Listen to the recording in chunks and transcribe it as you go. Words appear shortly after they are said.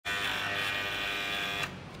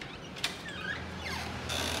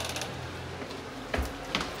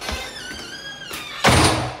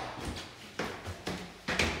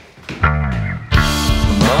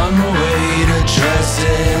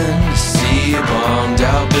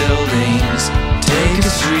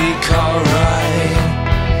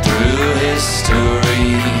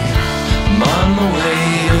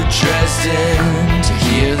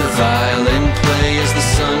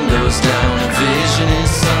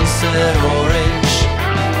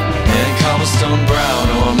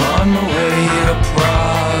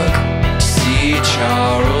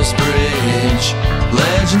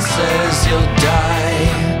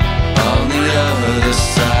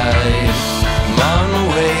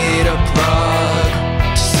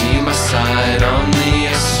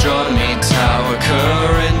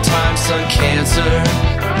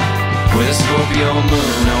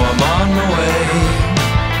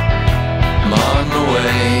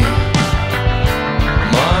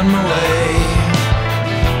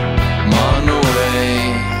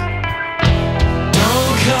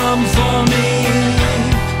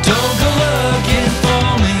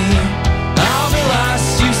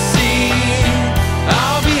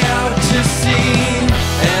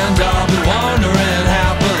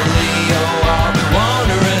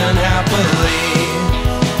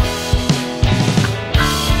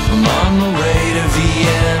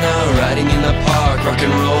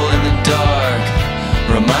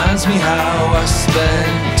reminds me how I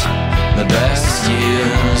spent the best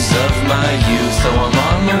years of my youth. Though I'm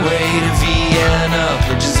on my way to Vienna,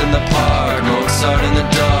 pigeons in the park, Mozart in the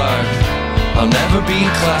dark. I'll never be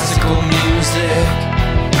classical music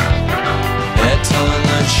at telling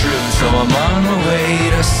the truth. Though I'm on my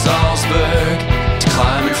way to Salzburg to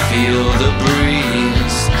climb and feel the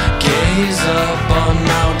breeze, gaze up on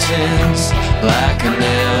mountains like I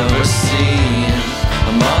never seen.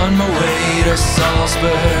 I'm on my way to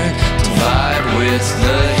Salzburg to vibe with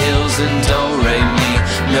the hills and do-re-mi.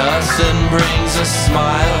 Nothing brings a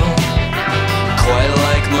smile quite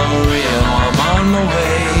like Maria. I'm on my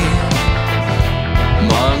way,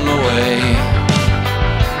 I'm on my way,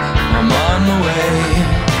 I'm on my way,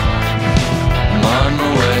 I'm on my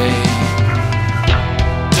way.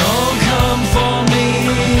 Don't come for me,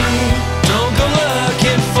 don't go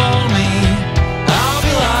looking for me. I'll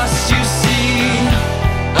be lost, you see,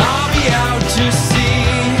 I'll be out to sea.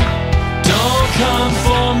 Don't come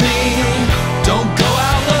for me, don't go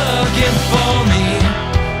out looking for me.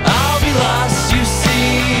 I'll be lost, you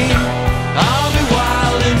see, I'll be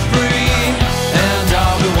wild and free. And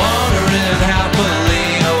I'll be wandering happily,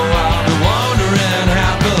 oh, I'll be wandering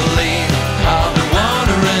happily. I'll be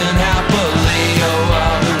wandering happily, oh,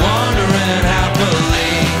 I'll be wandering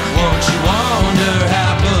happily. Won't you wander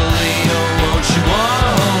happily, oh, won't you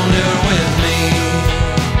wander with me?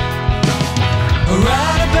 I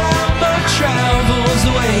write about my travels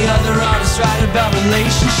the way other artists write about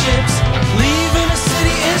relationships. Leaving a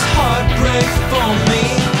city is heartbreak for me.